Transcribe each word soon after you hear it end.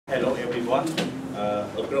Hello everyone. A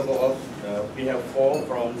group of we have 4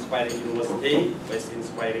 from Svay Rieng University based in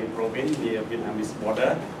Svay Rieng province near Vietnamese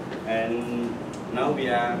border, and now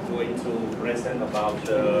we are going to present about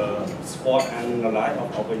the SWOT and the life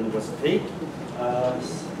of our university.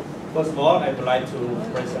 First of all, I would like to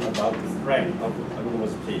present about the strength of our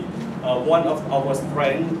university. One of our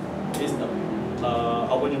strengths is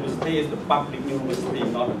our university is the public university,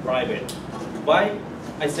 not a private. Why?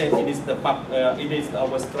 I said it is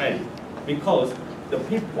our strength because the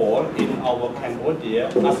people in our Cambodia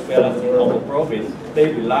as well as in our province,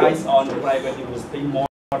 they rely on private university more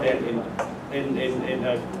than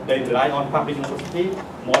they rely on public university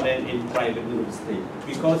more than in private university,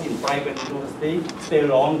 because in private university stay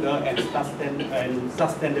longer and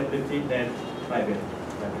sustainability than private.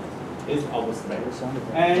 Is our strength.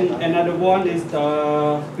 And another one is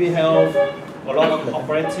we have a lot of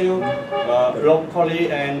cooperative,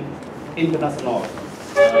 locally and international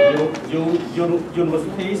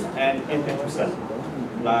universities and institutions.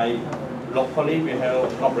 Like locally, we have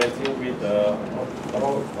cooperative with the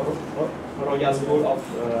Royal School of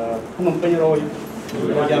Phnom Penh Royal School.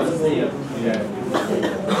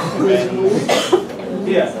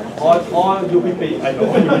 Yeah, all UPP, I know.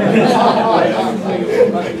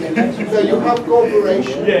 So you have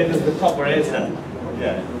cooperation? Yeah, it's the cooperation.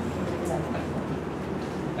 Yeah.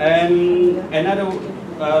 And another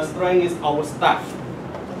strength is our staff.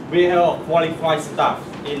 We have qualified staff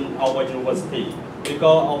in our university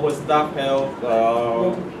because our staff have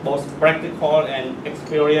both practical and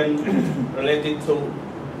experience related to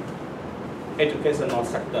educational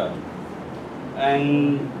sector.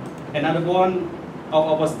 And another one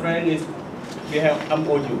of our strength is we have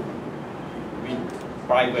MOU with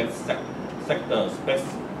private sectors,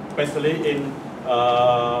 especially in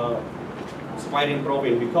Svay Rieng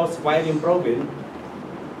province, because Svay Rieng province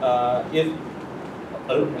is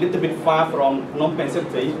a little bit far from Phnom Penh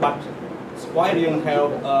city, but Svay Rieng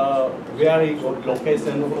have a very good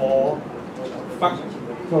location for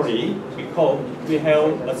factory because we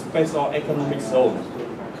have a special economic zone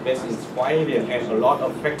based in Svay Rieng, and a lot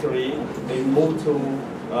of factory they move to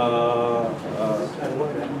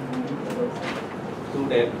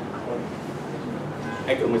that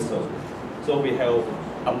economic zone. So we have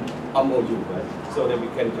MOU, right? So that we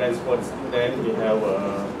can transfer the students. We have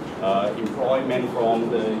employment from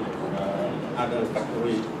the other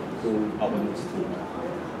factory to our university.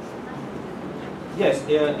 Yes,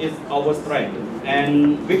 it's our strength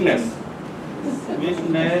and weakness.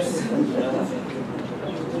 Weakness,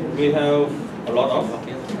 we have a lot of,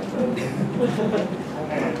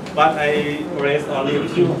 but I raised only a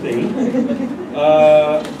few things.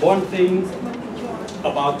 One thing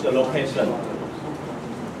about the location.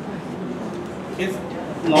 It's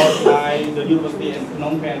not like the university in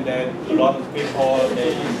Phnom Penh that a lot of people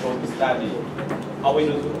they go to study. Our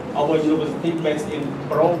university based in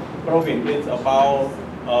province is about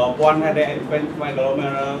 125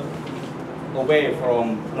 kilometers away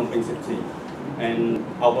from Phnom Penh city. And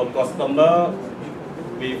our customer,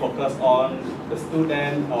 we focus on the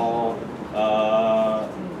student or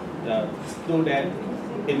the student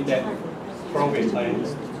in that province and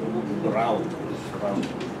around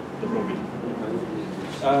the province.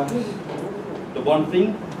 The one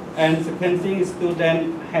thing, and second thing is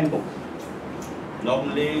student handbook.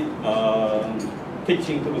 Normally,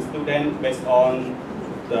 teaching to the student based on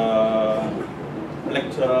the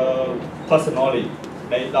lecturer personally.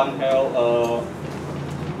 They don't have a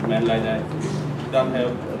man like that. Don't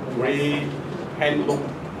have a great handbook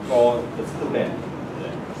for the student,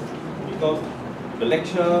 because the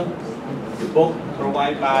lecture, the book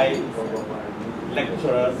provided by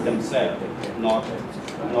lecturers themselves, not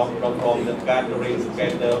from the gathering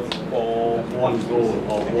together for one goal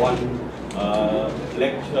or one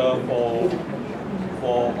lecture for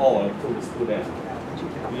all to the students.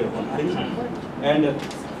 We have one thing,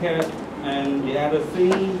 and the other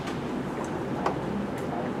thing,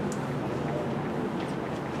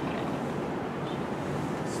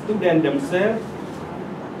 students themselves,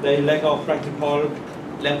 they lack of practical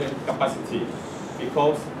language capacity,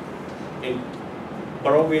 because in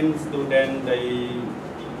province students they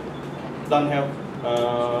don't have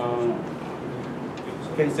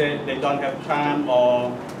you can say they don't have time,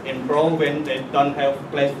 or in province they don't have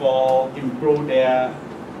place for improve their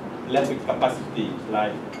language capacity,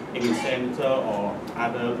 like English center or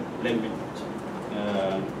other language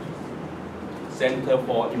center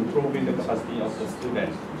for improving the capacity of the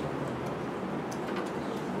students.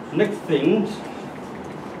 Next thing,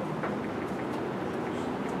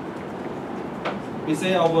 we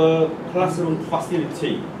say our classroom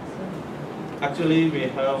facility. Actually, we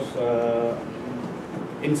have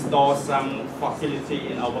install some facility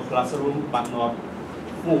in our classroom, but not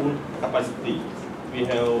full capacity. We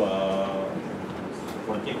have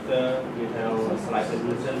projector, we have slide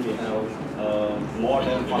presentation, we have more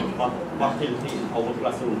than one facility in our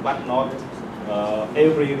classroom, but not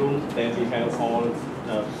every room that we have all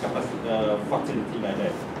facility like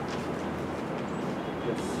that.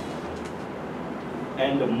 Yes.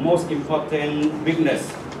 And the most important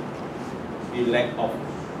weakness is lack of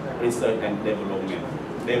research and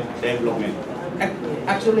development.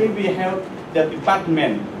 Actually, we have the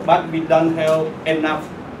department, but we don't have enough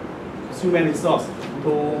human resource to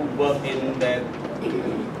work in that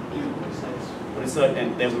research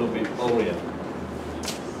and development area.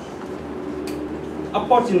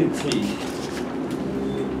 Opportunity.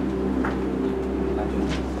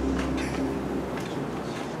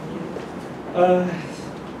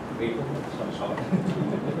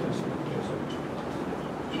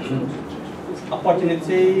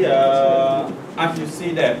 Opportunity, as you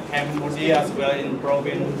see that Cambodia as well in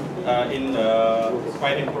province, in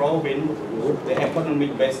Svay Rieng province, the economy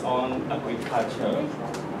based on agriculture.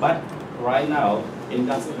 But right now,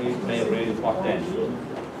 industry is very important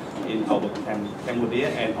in our Cambodia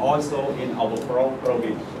and also in our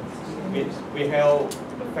province. We have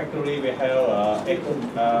the factory, we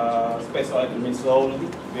have special economic zone,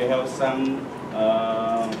 we have some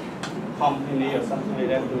company or something like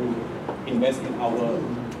that to invest in our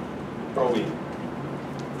province.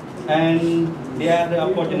 And the other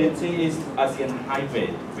opportunity is ASEAN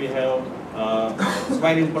Highway. We have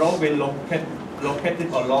Svay Rieng province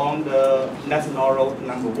located along the National Road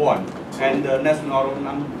 #1, and the National Road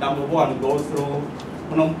 #1 goes through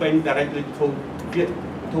Phnom Penh directly to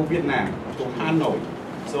Vietnam, to Hanoi.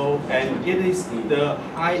 So, and it is the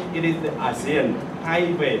ASEAN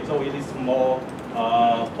Highway, so it is more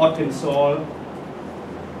potential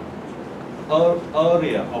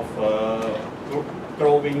area of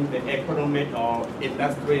growing the economic or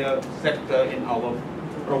industrial sector in our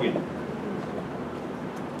province.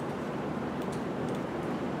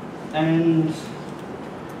 And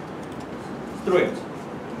threat.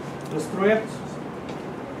 The threat,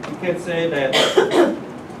 you can say that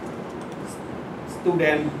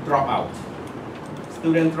student drop out.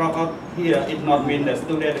 Student drop out here, it not mean that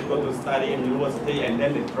students go to study in university and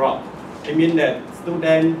then they drop. It means that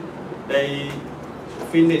students, they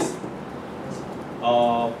finish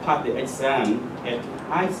pass the exam at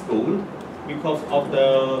high school because of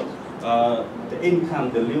the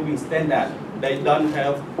income, the living standard. They don't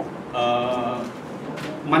have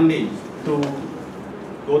money to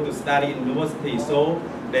go to study in university, so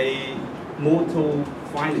they move to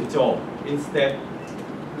find a job instead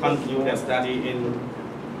continue their study in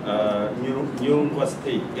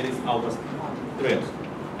university. It is our threat.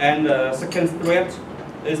 And the second threat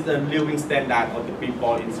is the living standard of the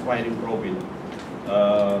people in Svay Rieng province.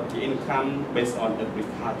 The income based on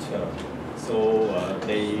agriculture, so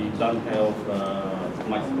they don't have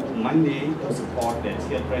much money to support their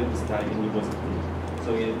children to study in university.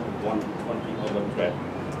 So it is one thing of the threat.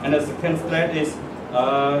 And the second threat is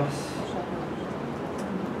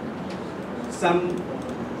some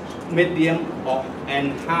medium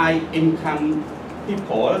and high income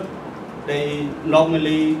people, they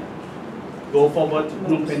normally go forward to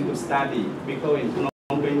Phnom Penh to study because in Phnom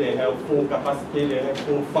Penh they have full capacity, they have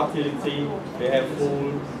full facility, they have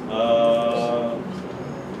full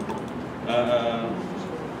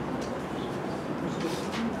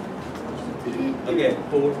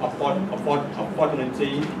full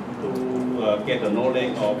opportunity to get the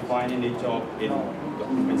knowledge or find any job in the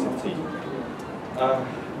Phnom Penh city.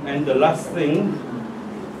 And the last thing,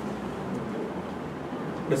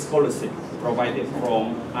 the scholarship provided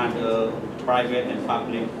from other private and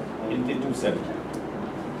public institutions.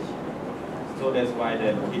 So that's why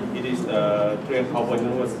that it is the Hub4Growth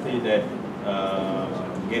University that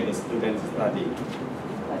get the students study.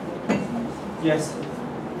 Yes,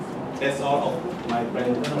 that's all of my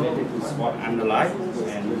presentation related to SWOT analyze,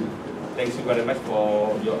 and thank you very much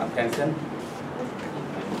for your attention.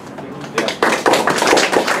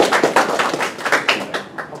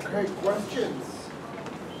 Okay, questions?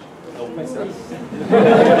 No questions.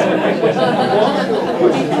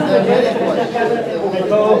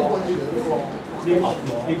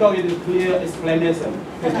 Because it is clear explanation.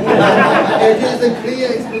 It is a clear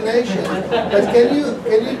explanation. But can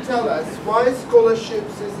you tell us why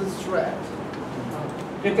scholarships is a threat?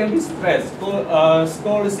 It can be stressed.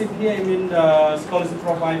 Scholarship here, I mean scholarship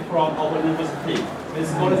provided from our university. The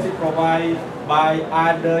scholarship provided by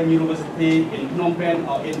other university in Phnom Penh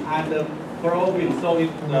or in other province. So if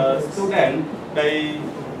the student, they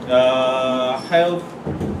have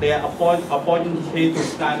their opportunity to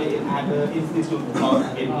study in other institutes or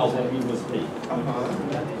in our university.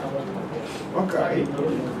 Okay.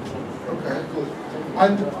 Okay, good.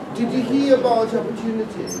 And did you hear about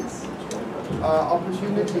opportunities?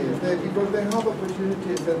 Opportunities, because they have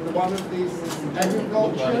opportunities, and one of these is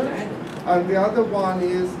agriculture, and the other one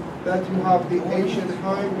is that you have the Asian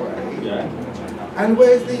Highway. Yeah. And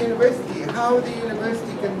where's the university? How the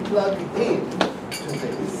university can plug in to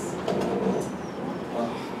this?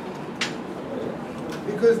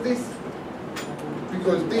 Because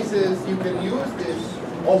this is, you can use these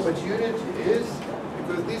opportunities,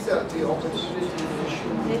 because these are the opportunities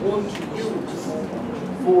you want to use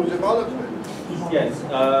for development. Yes,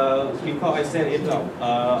 because I said it,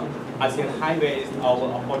 ASEAN Highway is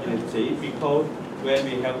our opportunity, because when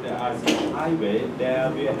we have the ASEAN Highway,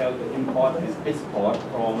 there we have the import and export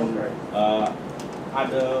from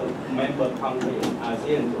other member countries in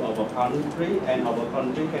ASEAN to our country, and our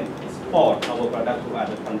country can export our product to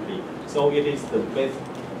other countries. So it is the best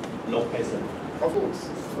location. Of course,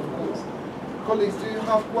 of course. Colleagues, do you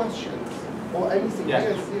have questions or anything? Yeah.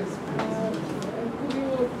 Yes, yes. Could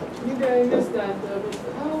you, maybe I missed that, but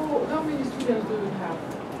how many students do you have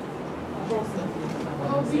approximately?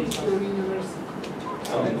 How big is your university?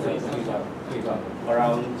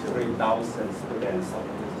 Around 3,000 students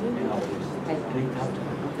in our university.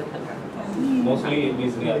 Mostly in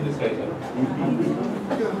business administration.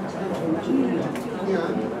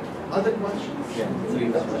 Yeah. Other questions? Yeah,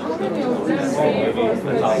 How many of them pay for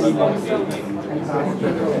studying themselves?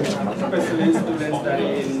 Especially students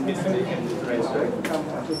studying in business and literature.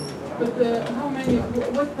 But how many,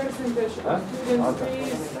 what percentage of students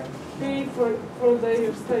pay for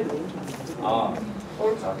their study?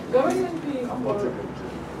 Or government pay for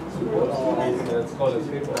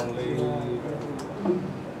scholarship only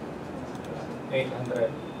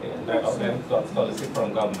 800 of them got scholarship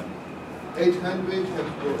from government. 800 have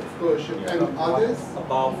scholarship, and others?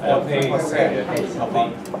 About 40%.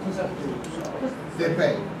 About They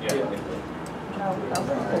pay. Yeah.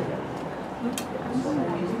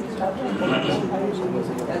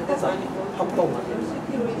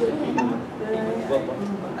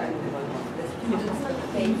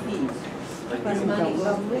 Pay fees. Because money comes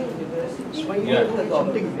from Yeah.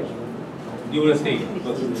 University.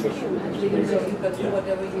 so you can do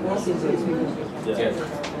whatever you want to do. Yes. So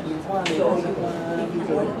if you want to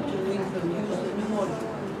introduce the new module,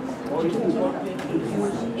 or if you want to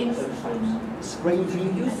introduce internships, you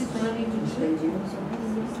use this money to change it.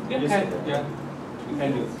 Yeah. You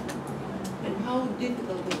can use. And how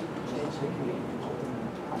difficult is it to change it?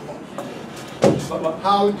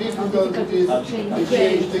 How difficult it is to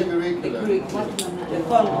change the curriculum? The content.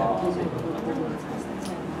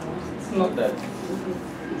 It's not that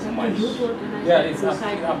much. Yeah, it's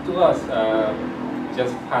up to us.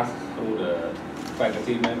 Just pass through the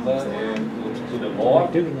faculty member and to the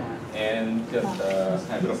board, and just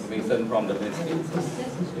have recognition from the ministry.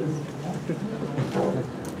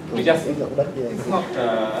 We just, it's not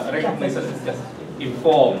recognition, it's just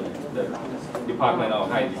inform the Department of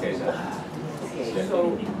Higher Education. Okay,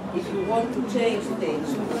 so if you want to change things,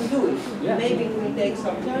 you can do it. Yeah. Maybe it will take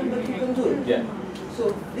some time, but you can do it. Yeah.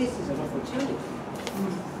 So this is an opportunity,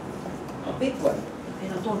 a big one.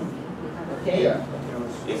 Okay? Yeah.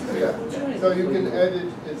 It's an Yeah. opportunity. So you can add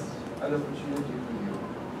it as an opportunity for you.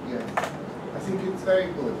 Yes. I think it's very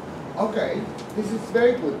good. Okay, this is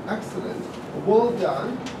very good. Excellent. Well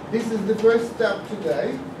done. This is the first step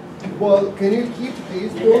today. Well, can you keep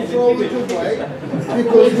these? Don't throw it away,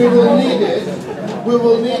 because we will need it. We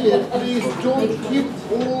will need it. Please don't keep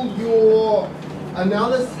all your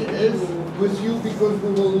analysis with you, because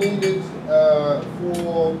we will need it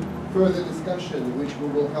for further discussion, which we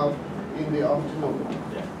will have in the afternoon.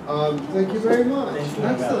 Thank you very much.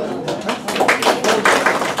 Excellent.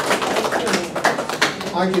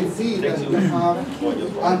 I can see that we have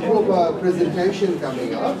a proper presentation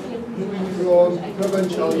coming up from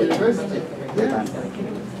Provincial University. Yes.